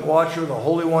 the angelic watcher, the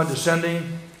Holy One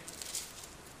descending,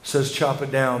 says chop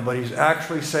it down, but he's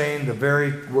actually saying the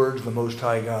very words of the Most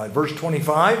High God. Verse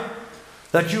 25,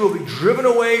 that you will be driven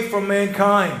away from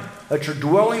mankind, that your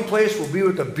dwelling place will be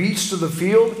with the beasts of the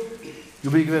field.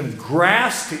 You'll be given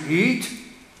grass to eat,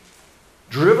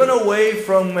 driven away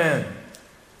from men.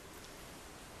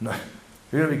 You're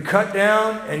going to be cut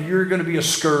down, and you're going to be a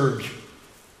scourge.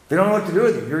 They don't know what to do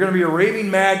with you. You're going to be a raving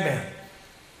madman.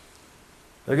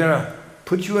 They're going to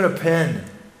put you in a pen.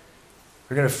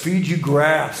 They're going to feed you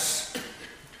grass.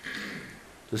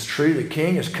 This tree, the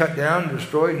king, is cut down and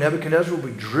destroyed. Nebuchadnezzar will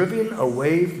be driven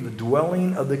away from the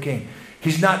dwelling of the king.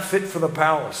 He's not fit for the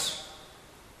palace.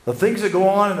 The things that go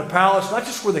on in the palace, not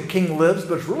just where the king lives,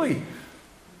 but it's really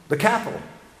the capital.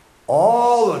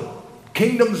 All the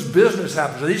kingdom's business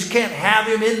happens. They just can't have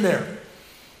him in there.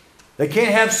 They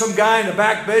can't have some guy in the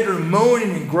back bedroom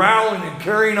moaning and growling and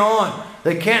carrying on.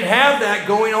 They can't have that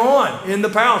going on in the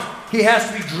palace. He has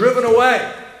to be driven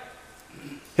away.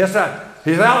 He's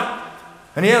out,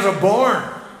 and he has a barn.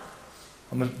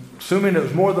 I'm assuming it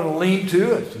was more than a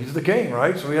lean-to. He's the king,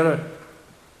 right? So he had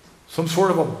some sort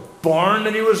of a barn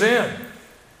that he was in.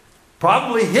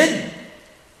 Probably hidden,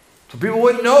 so people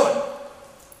wouldn't know it.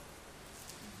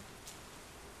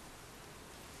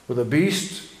 With a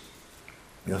beast,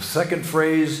 the second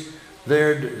phrase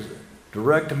there is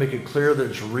direct to make it clear that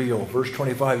it's real. Verse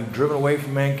 25, you've driven away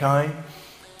from mankind.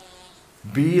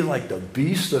 Be like the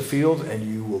beasts of the field, and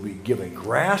you will be given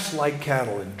grass like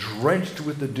cattle and drenched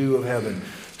with the dew of heaven.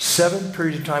 7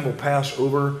 periods of time will pass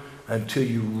over until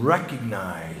you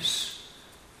recognize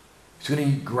he's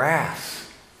going to eat grass.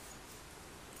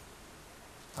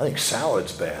 I think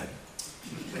salad's bad.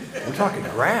 We're talking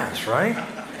grass, right?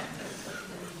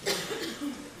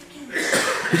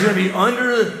 He's going to be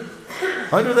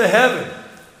under the heaven.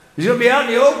 He's going to be out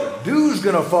in the open. Dew's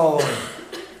going to follow him.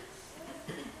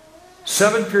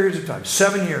 7 periods of time,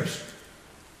 7 years.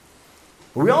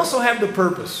 But we also have the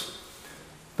purpose.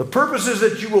 The purpose is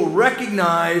that you will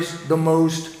recognize the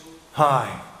Most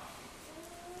High.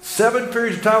 7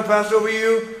 periods of time will pass over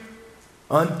you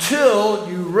until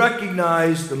you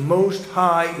recognize the Most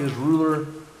High is ruler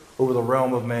over the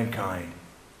realm of mankind.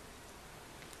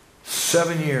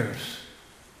 7 years.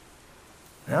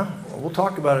 Now, we'll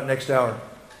talk about it next hour.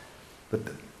 But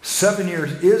 7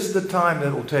 years is the time that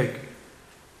it will take.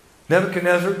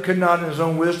 Nebuchadnezzar could not in his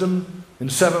own wisdom in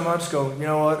 7 months go, you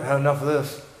know what, I had enough of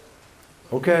this.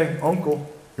 Okay,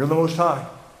 uncle, you're the Most High.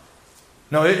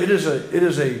 No, it is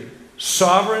a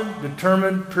sovereign,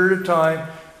 determined period of time,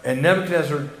 and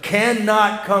Nebuchadnezzar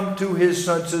cannot come to his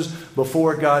senses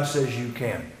before God says you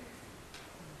can.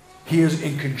 He is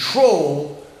in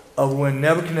control of when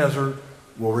Nebuchadnezzar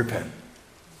will repent.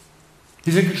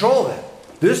 He's in control of that.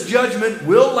 This judgment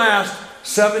will last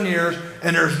 7 years,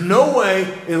 and there's no way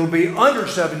it'll be under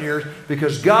 7 years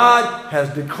because God has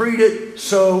decreed it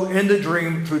so in the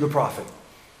dream through the prophet.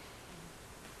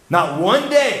 Not one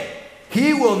day.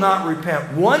 He will not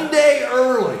repent. One day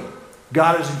early,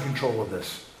 God is in control of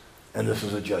this, and this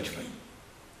is a judgment.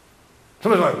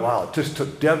 Somebody's like, wow, it just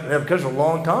took Nebuchadnezzar a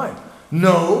long time.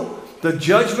 No, the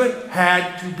judgment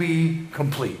had to be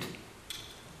complete.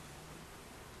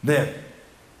 Then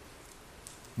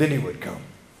he would come.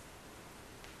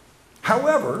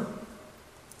 However,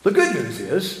 the good news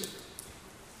is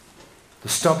the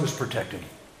stump is protected.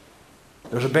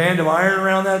 There's a band of iron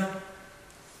around that,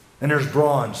 and there's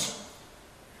bronze.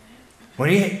 When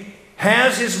he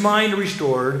has his mind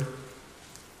restored,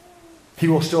 he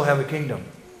will still have a kingdom.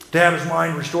 To have his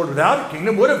mind restored without a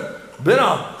kingdom would have been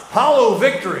a hollow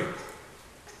victory.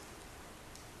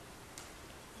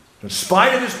 In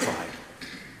spite of his pride,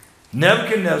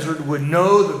 Nebuchadnezzar would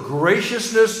know the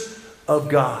graciousness of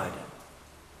God.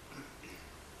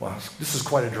 Wow, this is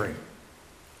quite a dream.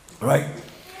 Right?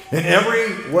 In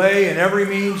every way, in every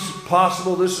means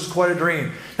possible, this is quite a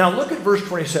dream. Now look at verse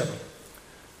 27.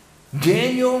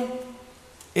 Daniel,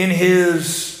 in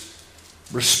his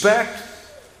respect,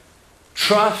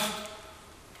 trust,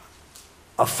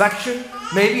 affection,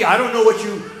 maybe, I don't know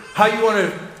how you want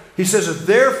to, he says,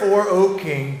 therefore, O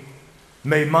king,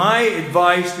 may my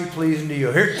advice be pleasing to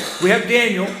you. Here we have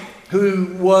Daniel,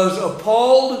 who was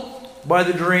appalled by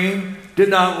the dream, did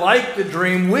not like the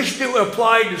dream, wished it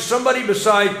applied to somebody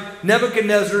beside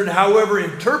Nebuchadnezzar, and however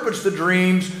interprets the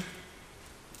dreams,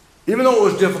 even though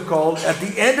it was difficult. At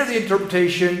the end of the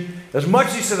interpretation, as much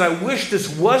as he says, I wish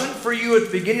this wasn't for you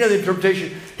at the beginning of the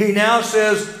interpretation, he now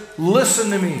says, listen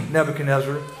to me,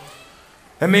 Nebuchadnezzar,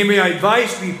 and may my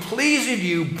advice be pleasing to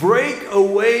you. Break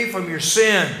away from your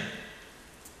sin.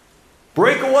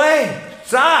 Break away.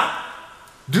 Stop.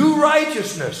 Do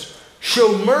righteousness.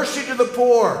 Show mercy to the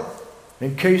poor.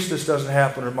 In case this doesn't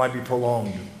happen or it might be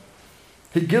prolonged.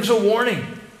 He gives a warning.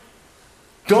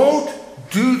 Don't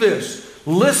do this.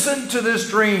 Listen to this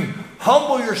dream.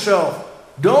 Humble yourself.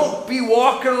 Don't be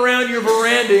walking around your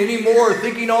veranda anymore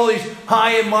thinking all these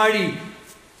high and mighty.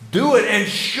 Do it and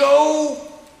show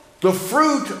the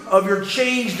fruit of your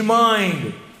changed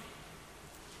mind.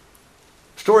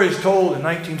 The story is told in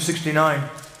 1969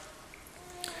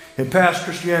 in Pass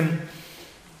Christian,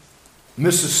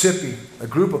 Mississippi. A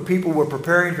group of people were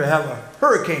preparing to have a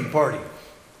hurricane party.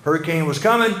 Hurricane was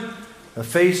coming, the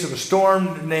face of a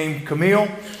storm named Camille.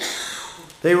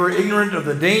 They were ignorant of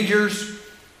the dangers.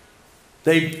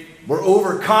 They were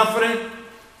overconfident,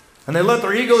 and they let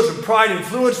their egos and pride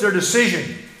influence their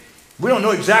decision. We don't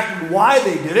know exactly why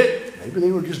they did it. Maybe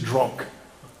they were just drunk.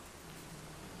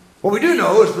 What we do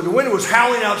know is that the wind was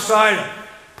howling outside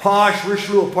posh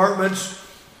Richelieu apartments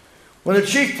when the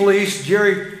chief police,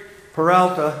 Jerry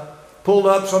Peralta, pulled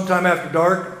up sometime after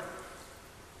dark.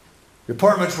 The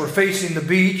apartments were facing the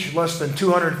beach, less than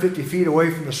 250 feet away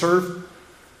from the surf.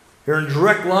 They're in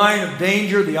direct line of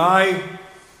danger. The eye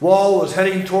wall was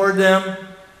heading toward them.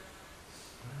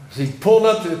 As he pulled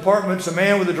up to the apartments, a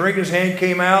man with a drink in his hand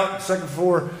came out, second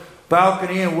floor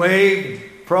balcony, and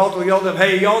waved. Peralta yelled at him,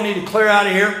 hey, y'all need to clear out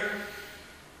of here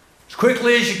as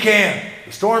quickly as you can.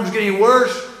 The storm's getting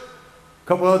worse. A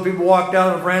couple other people walked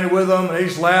out on the veranda with them, and they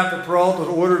just laughed at Peralta's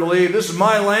order to leave. This is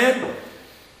my land.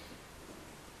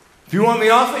 If you want me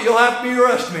off it, you'll have to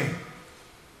arrest me.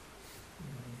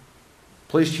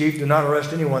 Police chief did not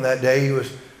arrest anyone that day. He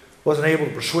wasn't able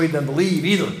to persuade them to leave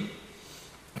either.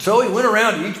 So he went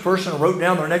around to each person and wrote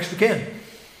down their next of kin.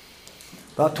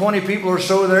 About 20 people or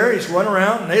so there. He just went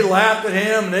around and they laughed at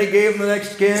him and they gave him the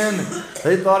next of kin.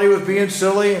 They thought he was being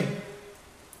silly, and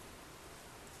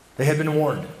they had been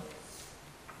warned.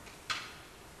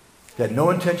 He had no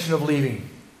intention of leaving.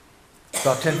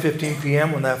 About 10:15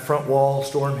 p.m. when that front wall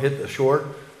storm hit the shore.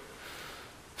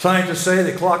 Scientists say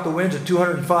they clocked the winds at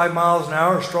 205 miles an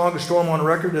hour, strongest storm on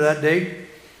record to that date.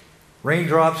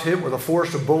 Raindrops hit with a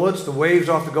force of bullets. The waves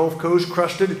off the Gulf Coast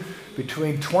crested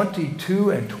between 22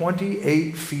 and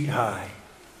 28 feet high.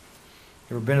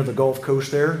 Ever been to the Gulf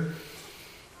Coast there?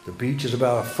 The beach is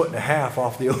about 1.5 feet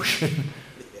off the ocean.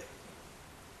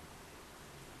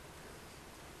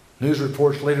 News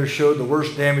reports later showed the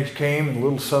worst damage came in a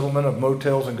little settlement of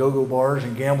motels and go-go bars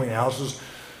and gambling houses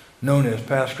known as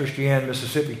Pass Christian,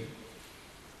 Mississippi.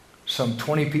 Some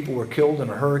 20 people were killed in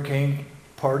a hurricane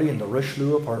party in the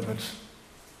Richelieu apartments.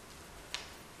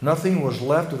 Nothing was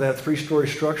left of that 3-story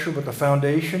structure but the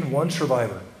foundation. One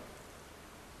survivor,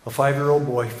 a 5-year-old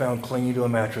boy, found clinging to a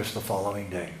mattress the following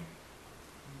day.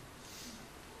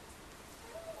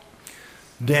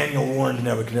 Daniel warned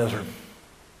Nebuchadnezzar.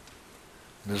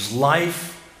 His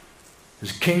life,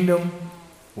 his kingdom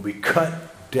will be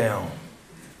cut down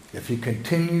if he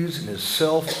continues in his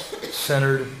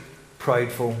self-centered,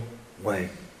 prideful way.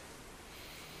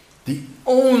 The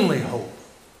only hope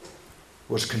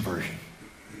was conversion.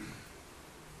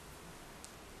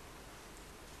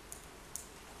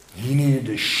 He needed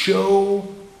to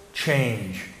show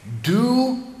change,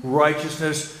 do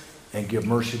righteousness, and give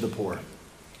mercy to the poor.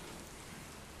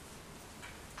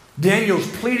 Daniel's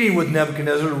pleading with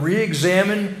Nebuchadnezzar to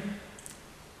re-examine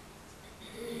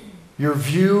your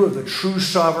view of the true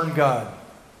sovereign God.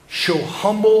 Show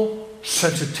humble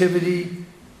sensitivity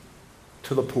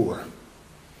to the poor.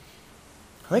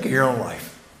 Think of your own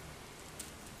life.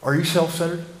 Are you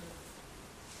self-centered?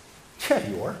 Yeah,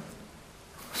 you are.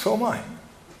 So am I.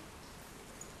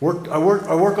 I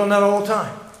work on that all the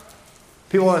time.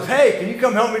 People ask, hey, can you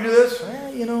come help me do this?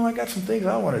 I got some things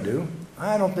I want to do.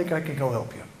 I don't think I can go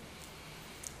help you.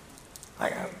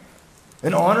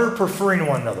 And honor preferring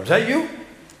one another. Is that you?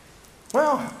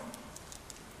 Well,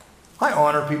 I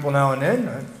honor people now and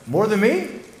then. More than me?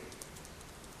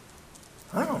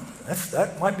 I don't know.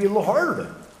 That might be a little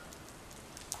harder.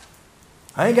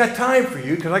 I ain't got time for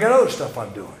you because I got other stuff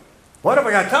I'm doing. What if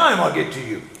I got time? I'll get to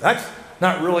you. That's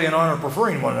not really an honor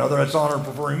preferring one another. That's honor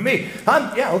preferring me.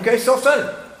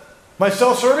 Self-centered. Am I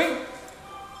self-serving?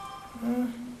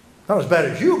 Not as bad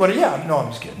as you, but yeah. No, I'm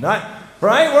just kidding.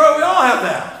 Right? We all have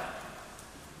that.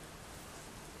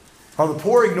 Are the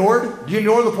poor ignored? Do you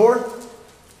ignore the poor?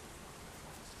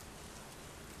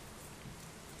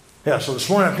 Yeah, so this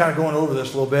morning I'm kind of going over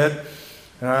this a little bit.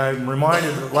 And I'm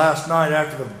reminded that last night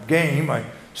after the game, I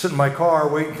sit in my car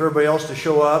waiting for everybody else to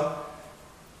show up.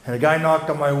 And a guy knocked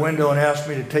on my window and asked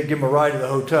me to give him a ride to the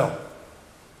hotel.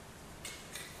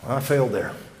 Well, I failed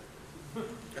there.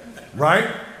 Right?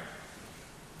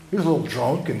 He was a little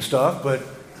drunk and stuff, but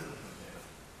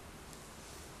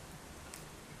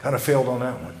kind of failed on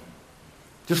that one.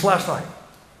 Just last night.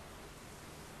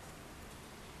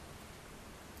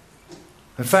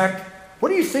 In fact, what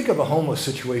do you think of the homeless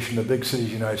situation in the big cities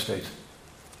of the United States?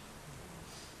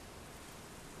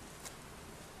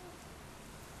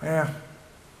 Yeah.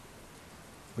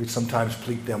 We sometimes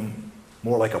treat them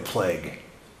more like a plague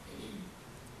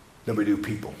than we do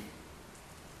people.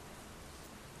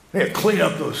 They clean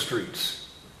up those streets.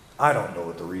 I don't know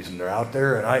what the reason they're out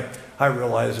there, and I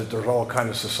realize that there's all kinds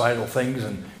of societal things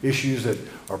and issues that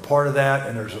are part of that,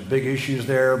 and there's big issues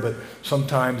there, but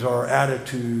sometimes our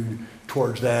attitude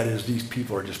towards that is these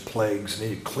people are just plagues, and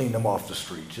they need to clean them off the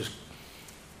streets. Just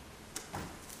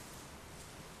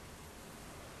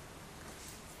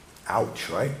ouch,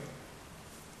 right?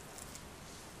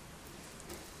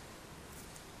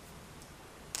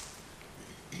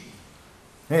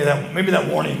 Maybe that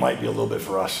warning might be a little bit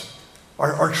for us.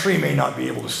 Our tree may not be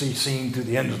able to see seen to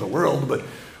the ends of the world, but,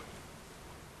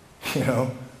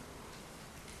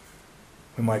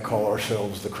 we might call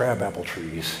ourselves the crabapple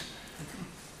trees.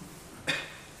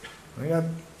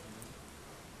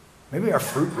 Maybe our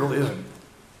fruit really isn't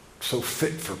so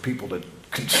fit for people to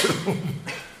consume.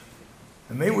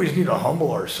 And maybe we just need to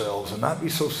humble ourselves and not be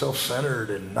so self-centered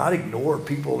and not ignore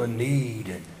people in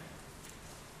need.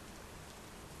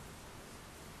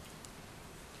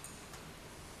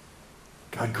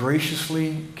 God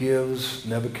graciously gives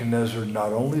Nebuchadnezzar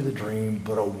not only the dream,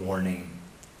 but a warning.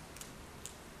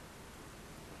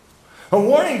 A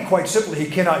warning, quite simply, he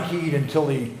cannot heed until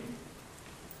he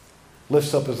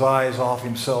lifts up his eyes off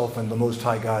himself and the Most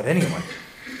High God anyway.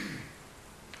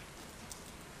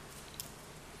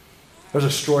 There's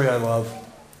a story I love,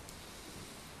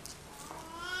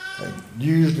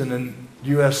 used in the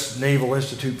U.S. Naval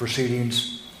Institute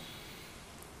proceedings.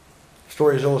 The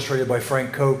story is illustrated by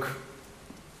Frank Koch.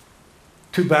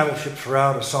 2 battleships were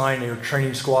out assigned. They were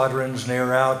training squadrons, and they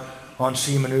were out on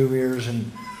sea maneuvers. And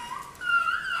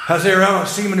as they were out on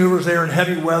sea maneuvers, they were in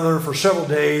heavy weather for several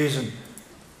days. And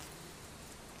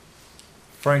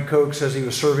Frank Koch says he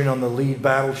was serving on the lead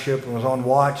battleship and was on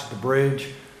watch at the bridge.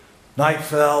 Night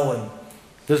fell, and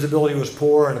visibility was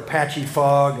poor, and a patchy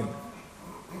fog. And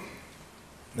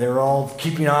they were all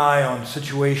keeping an eye on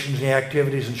situations and the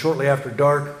activities. And shortly after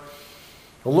dark,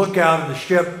 the lookout of the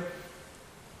ship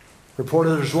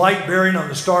reported there's light bearing on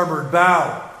the starboard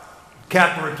bow. The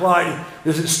captain replied,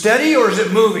 "Is it steady or is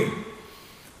it moving?"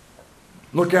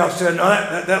 Lookout said, "No,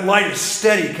 that light is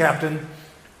steady, Captain,"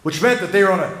 which meant that they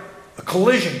were on a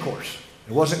collision course.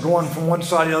 It wasn't going from one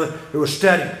side to the other. It was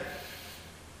steady.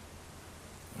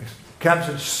 The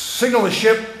captain said, "Signal the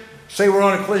ship, say we're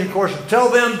on a collision course, and tell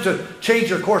them to change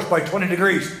their course by 20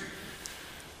 degrees.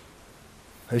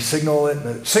 They signaled it,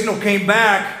 and the signal came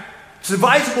back. "It's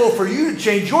advisable for you to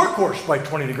change your course by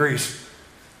 20 degrees.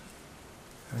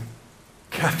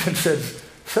 The captain said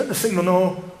the signal,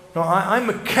 no, I'm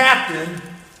a captain.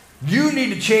 You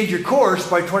need to change your course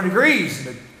by 20 degrees.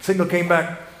 And the signal came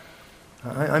back,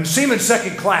 "I'm seaman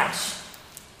second class.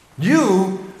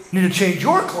 You need to change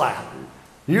your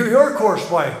course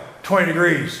by 20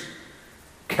 degrees.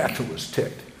 Captain was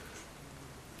ticked.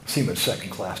 Seaman second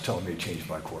class telling me to change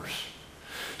my course.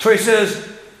 So he says,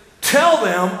 "Tell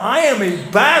them I am a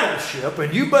battleship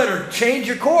and you better change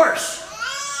your course."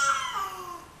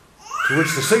 To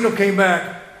which the signal came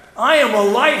back, "I am a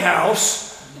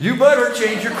lighthouse. You better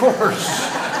change your course."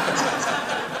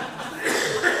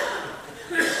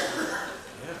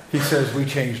 He says, we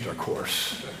changed our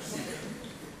course.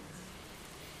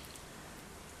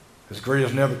 As great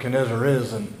as Nebuchadnezzar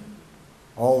is, and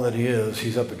all that he is,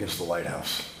 he's up against the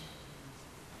lighthouse.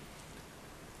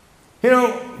 You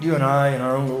know, you and I, in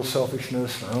our own little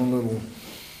selfishness, our own little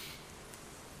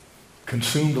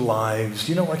consumed lives,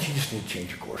 you know what? You just need to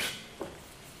change your course.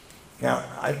 Now,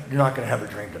 you're not going to have a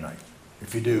dream tonight.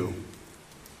 If you do,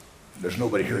 there's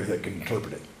nobody here that can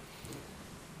interpret it.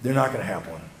 They're not going to have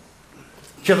one.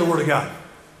 But you have the Word of God.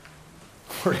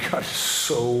 The Word of God is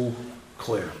so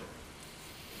clear.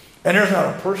 And there's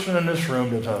not a person in this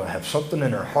room that doesn't have something in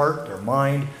their heart, their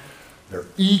mind, their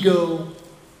ego,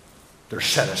 their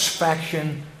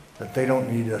satisfaction that they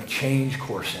don't need to change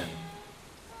course in.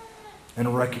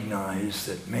 And recognize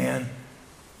that, man,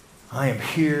 I am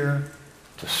here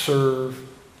to serve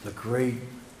the great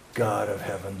God of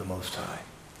heaven, the Most High.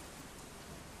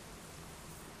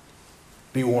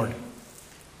 Be warned.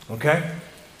 Okay?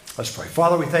 Let's pray.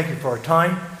 Father, we thank you for our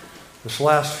time. This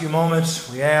last few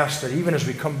moments, we ask that even as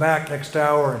we come back next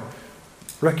hour and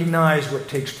recognize what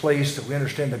takes place, that we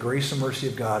understand the grace and mercy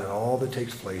of God and all that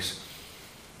takes place.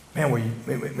 Man,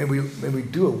 may we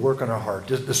do a work on our heart.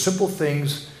 Just the simple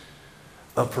things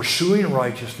of pursuing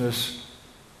righteousness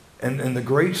and the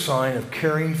great sign of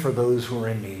caring for those who are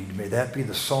in need. May that be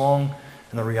the song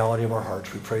and the reality of our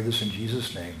hearts. We pray this in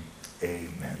Jesus' name.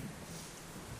 Amen.